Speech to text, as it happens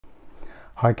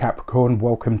Hi Capricorn,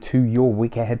 welcome to your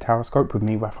week ahead taroscope with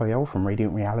me, Raphael from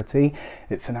Radiant Reality.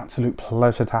 It's an absolute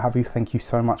pleasure to have you. Thank you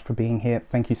so much for being here.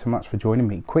 Thank you so much for joining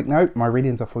me. Quick note, my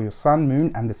readings are for your sun,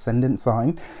 moon and ascendant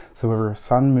sign. So whether a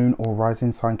sun, moon or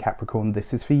rising sign Capricorn,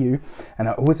 this is for you. And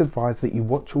I always advise that you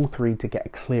watch all three to get a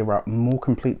clearer, more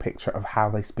complete picture of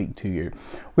how they speak to you.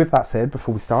 With that said,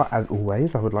 before we start, as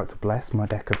always, I would like to bless my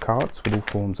deck of cards with all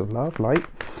forms of love, light,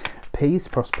 peace,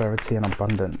 prosperity and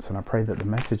abundance, and I pray that the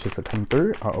messages that come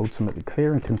through are ultimately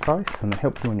clear and concise and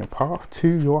help you on your path to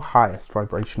your highest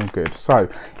vibrational good. So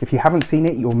if you haven't seen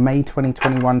it, your May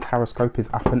 2021 taroscope is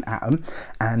up and at 'em,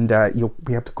 and you'll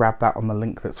be able to grab that on the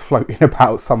link that's floating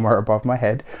about somewhere above my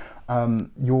head.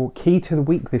 Your key to the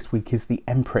week this week is the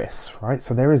Empress, right?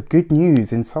 So there is good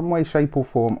news in some way, shape or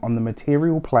form on the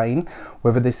material plane,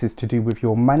 whether this is to do with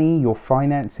your money, your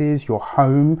finances, your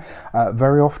home.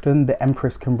 Very often the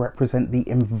Empress can represent the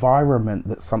environment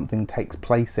that something takes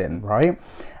place in, right?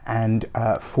 And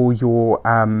for your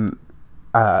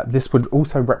this would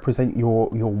also represent your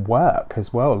work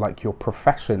as well, like your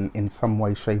profession in some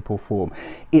way, shape or form.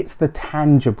 It's the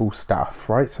tangible stuff,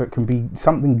 right? So it can be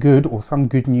something good or some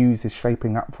good news is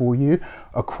shaping up for you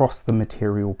across the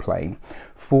material plane.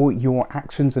 For your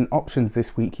actions and options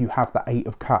this week, you have the Eight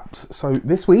of Cups. So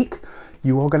this week,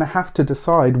 you are going to have to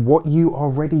decide what you are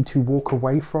ready to walk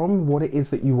away from, what it is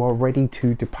that you are ready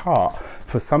to depart.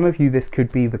 For some of you, this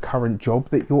could be the current job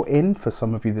that you're in. For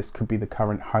some of you, this could be the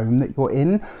current home that you're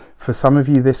in. For some of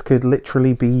you, this could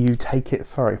literally be you take it,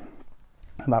 sorry,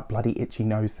 that bloody itchy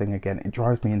nose thing again, it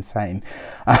drives me insane.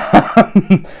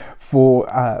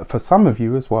 For some of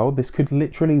you as well, this could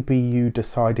literally be you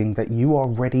deciding that you are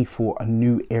ready for a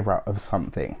new era of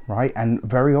something, right? And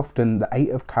very often the Eight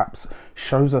of Cups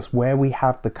shows us where we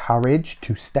have the courage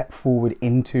to step forward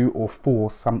into or for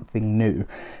something new.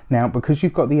 Now, because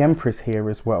you've got the Empress here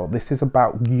as well, this is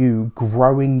about you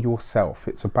growing yourself.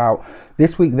 It's about,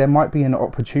 this week there might be an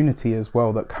opportunity as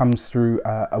well that comes through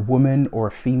a woman or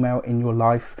a female in your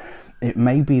life. It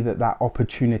may be that that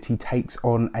opportunity takes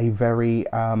on a very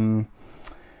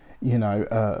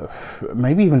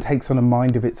maybe even takes on a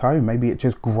mind of its own. Maybe it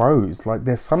just grows. Like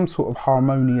there's some sort of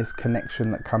harmonious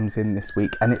connection that comes in this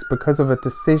week, and it's because of a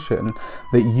decision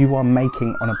that you are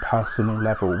making on a personal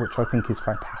level, which I think is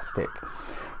fantastic.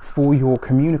 For your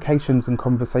communications and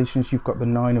conversations, you've got the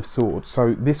Nine of Swords.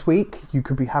 So this week you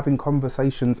could be having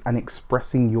conversations and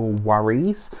expressing your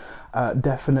worries.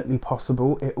 Definitely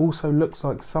possible. It also looks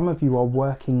like some of you are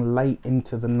working late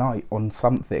into the night on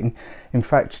something. In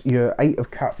fact, your Eight of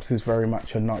Cups is very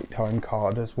much a nighttime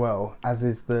card as well, as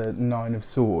is the Nine of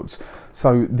Swords.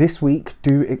 So this week,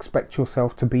 do expect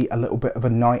yourself to be a little bit of a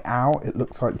night owl. It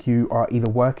looks like you are either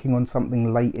working on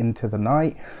something late into the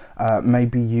night.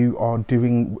 Maybe you are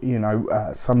doing,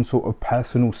 some sort of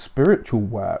personal spiritual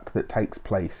work that takes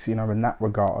place, in that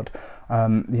regard.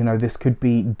 This could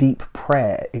be deep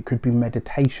prayer. It could be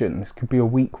meditation. This could be a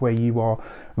week where you are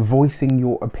voicing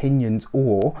your opinions,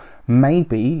 or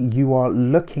maybe you are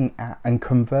looking at and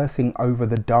conversing over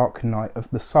the dark night of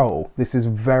the soul. This is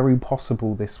very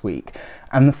possible this week.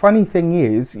 And the funny thing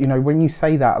is, when you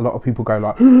say that, a lot of people go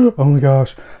like, oh my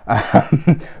gosh.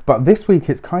 But this week,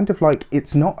 it's kind of like,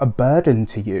 it's not a burden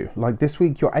to you. Like this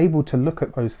week, you're able to look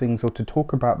at those things or to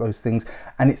talk about those things,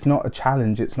 and it's not a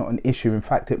challenge. It's not an issue. In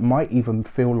fact, it might even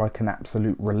feel like an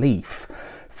absolute relief.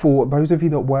 For those of you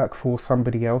that work for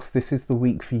somebody else, this is the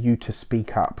week for you to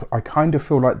speak up. I kind of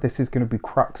feel like this is going to be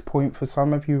crux point for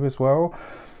some of you as well.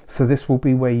 So this will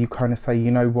be where you kind of say, you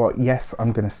know what, yes,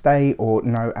 I'm going to stay, or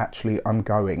no, actually, I'm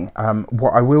going.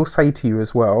 What I will say to you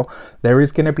as well, there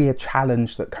is going to be a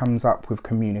challenge that comes up with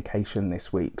communication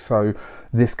this week. So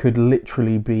this could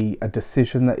literally be a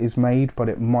decision that is made, but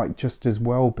it might just as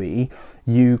well be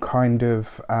you kind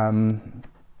of... I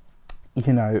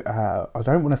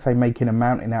don't want to say making a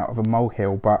mountain out of a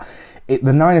molehill, but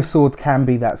the Nine of Swords can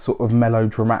be that sort of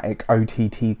melodramatic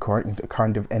OTT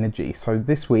kind of energy. So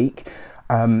this week,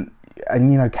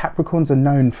 Capricorns are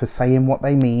known for saying what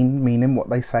they meaning what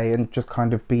they say, and just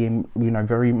kind of being,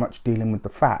 very much dealing with the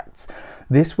facts.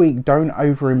 This week, don't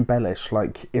over embellish.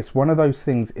 Like, it's one of those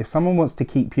things, if someone wants to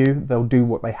keep you, they'll do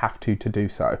what they have to do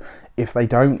so. If they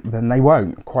don't, then they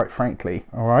won't, quite frankly.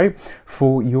 All right.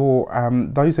 For your,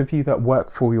 those of you that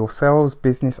work for yourselves,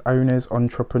 business owners,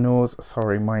 entrepreneurs,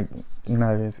 sorry, my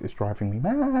nose is driving me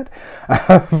mad.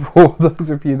 For those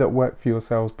of you that work for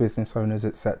yourselves, business owners,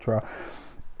 etc.,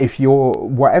 if you're,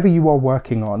 whatever you are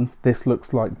working on, this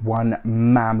looks like one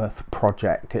mammoth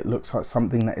project. It looks like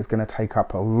something that is going to take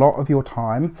up a lot of your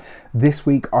time. This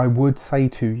week, I would say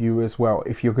to you as well,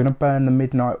 if you're going to burn the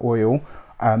midnight oil,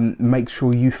 Make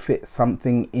sure you fit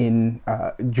something in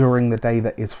during the day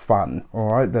that is fun. All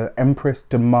right, the Empress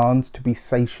demands to be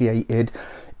satiated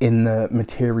in the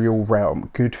material realm.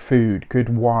 Good food, good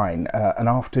wine, an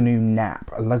afternoon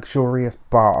nap, a luxurious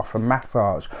bath, a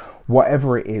massage,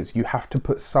 whatever it is. You have to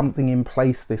put something in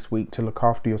place this week to look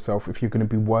after yourself if you're going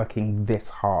to be working this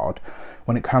hard.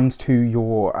 When it comes to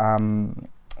your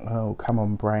oh, come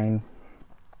on, brain,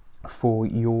 for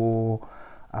your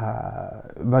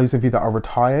those of you that are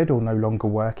retired or no longer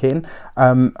working,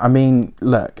 I mean,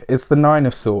 look, it's the Nine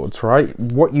of Swords, right?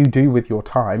 What you do with your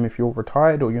time, if you're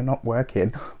retired or you're not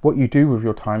working, what you do with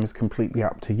your time is completely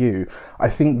up to you. I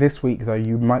think this week, though,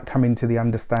 you might come into the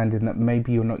understanding that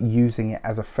maybe you're not using it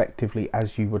as effectively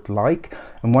as you would like.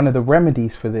 And one of the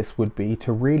remedies for this would be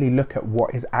to really look at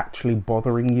what is actually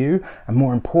bothering you, and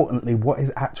more importantly, what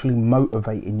is actually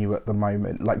motivating you at the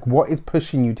moment. Like, what is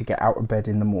pushing you to get out of bed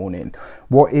in the morning?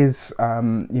 What is,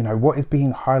 you know, what is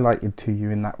being highlighted to you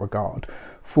in that regard?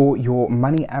 For your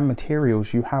money and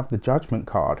materials, you have the Judgment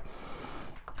card.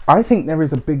 I think there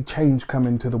is a big change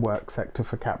coming to the work sector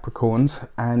for Capricorns,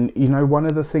 and you know, one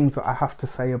of the things that I have to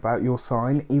say about your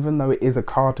sign, even though it is a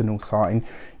cardinal sign,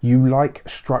 you like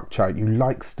structure, you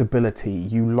like stability,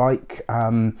 you like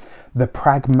the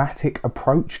pragmatic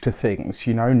approach to things,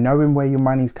 you know, knowing where your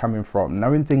money's coming from,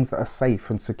 knowing things that are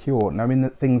safe and secure, knowing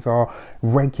that things are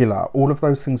regular. All of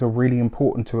those things are really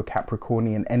important to a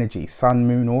Capricornian energy, sun,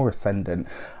 moon or ascendant,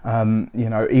 you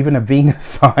know, even a Venus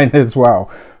sign as well.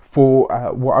 For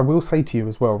what I will say to you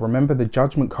as well, remember the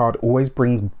Judgment card always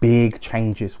brings big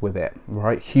changes with it,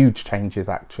 right? Huge changes,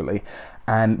 actually.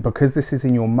 And because this is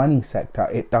in your money sector,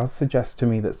 it does suggest to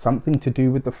me that something to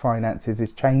do with the finances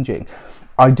is changing.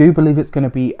 I do believe it's going to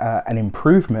be an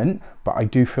improvement, but I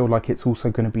do feel like it's also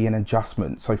going to be an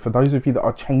adjustment. So for those of you that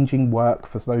are changing work,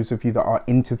 for those of you that are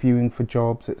interviewing for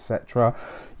jobs, etc.,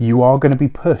 you are going to be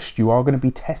pushed, you are going to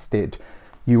be tested,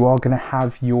 you are going to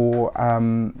have your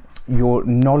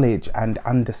knowledge and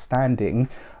understanding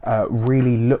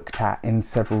really looked at in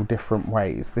several different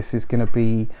ways. This is going to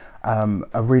be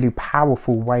a really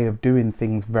powerful way of doing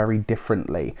things very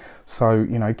differently. So,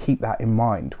 you know, keep that in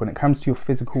mind. When it comes to your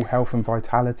physical health and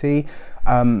vitality,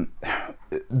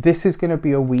 this is going to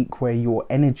be a week where your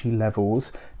energy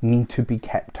levels need to be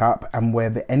kept up, and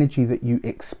where the energy that you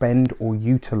expend or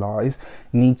utilize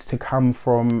needs to come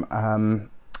from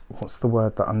what's the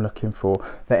word that I'm looking for?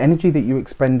 The energy that you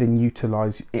expend and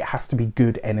utilize, it has to be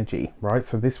good energy, right?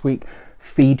 So this week,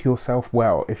 feed yourself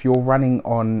well. If you're running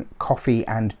on coffee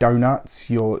and donuts,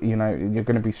 you're going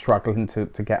to be struggling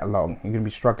to get along. You're going to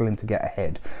be struggling to get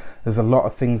ahead. There's a lot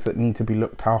of things that need to be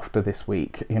looked after this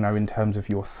week, you know, in terms of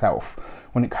yourself.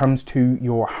 When it comes to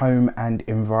your home and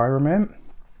environment,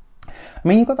 I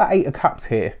mean, you've got that Eight of Cups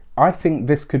here. I think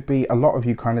this could be a lot of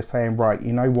you kind of saying, right,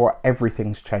 you know what,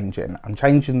 everything's changing. I'm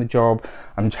changing the job,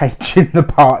 I'm changing the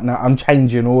partner, I'm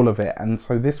changing all of it. And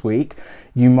so this week,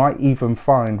 you might even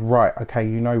find, right, okay,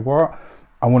 you know what,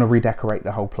 I want to redecorate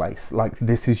the whole place. Like,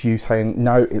 this is you saying,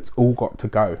 no, it's all got to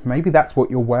go. Maybe that's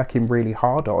what you're working really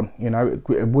hard on. You know,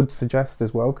 it would suggest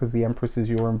as well, because the Empress is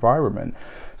your environment.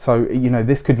 So, you know,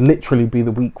 this could literally be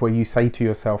the week where you say to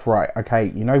yourself, right,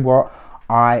 okay, you know what,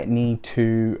 I need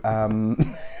to,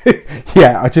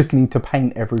 yeah, I just need to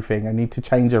paint everything. I need to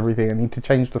change everything. I need to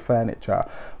change the furniture.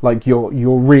 Like,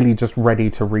 you're really just ready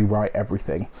to rewrite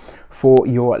everything. For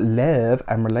your love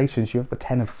and relations, you have the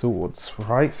Ten of Swords,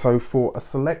 right? So for a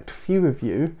select few of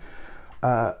you,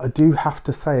 I do have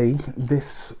to say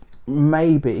this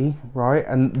may be, right?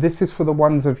 And this is for the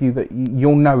ones of you that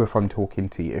you'll know if I'm talking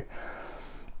to you.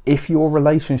 If your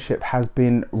relationship has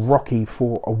been rocky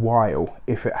for a while,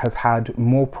 if it has had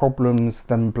more problems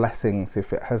than blessings,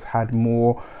 if it has had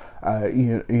more,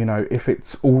 you know, if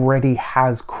it's already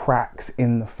has cracks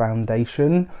in the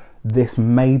foundation, this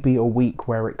may be a week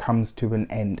where it comes to an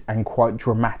end, and quite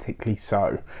dramatically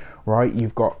so, right?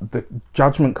 You've got the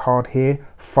Judgment card here,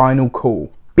 final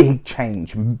call. Big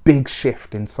change, big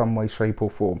shift in some way, shape or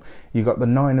form. You got the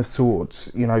Nine of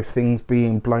Swords, you know, things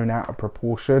being blown out of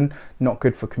proportion, not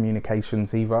good for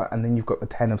communications either. And then you've got the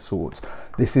Ten of Swords.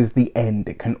 This is the end.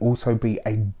 It can also be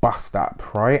a bust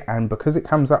up, right? And because it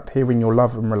comes up here in your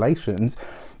love and relations,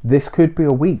 this could be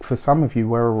a week for some of you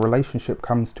where a relationship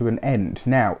comes to an end.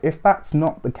 Now, if that's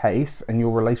not the case and your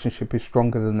relationship is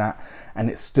stronger than that and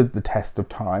it stood the test of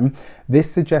time, this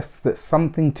suggests that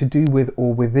something to do with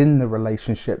or within the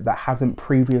relationship that hasn't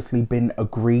previously been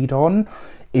agreed on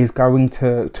is going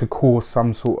to cause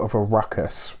some sort of a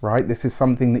ruckus, right? This is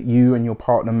something that you and your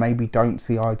partner maybe don't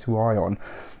see eye to eye on.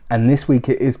 And this week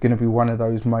it is going to be one of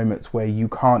those moments where you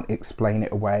can't explain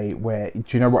it away, where, do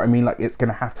you know what I mean? Like, it's going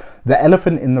to have, the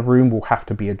elephant in the room will have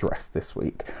to be addressed this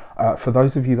week. For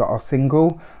those of you that are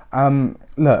single,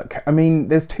 look, I mean,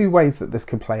 there's two ways that this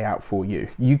could play out for you.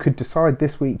 You could decide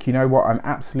this week, you know what, I'm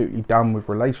absolutely done with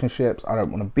relationships. I don't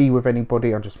want to be with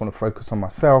anybody. I just want to focus on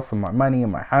myself and my money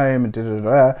and my home and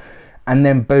da-da-da-da. And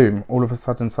then boom, all of a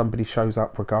sudden somebody shows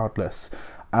up regardless.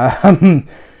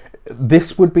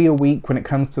 This would be a week when it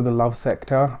comes to the love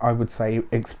sector, I would say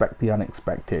expect the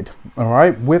unexpected. All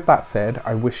right, with that said,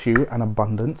 I wish you an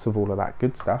abundance of all of that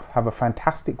good stuff. Have a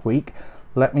fantastic week.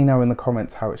 Let me know in the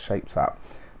comments how it shapes up.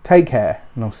 Take care,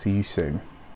 and I'll see you soon.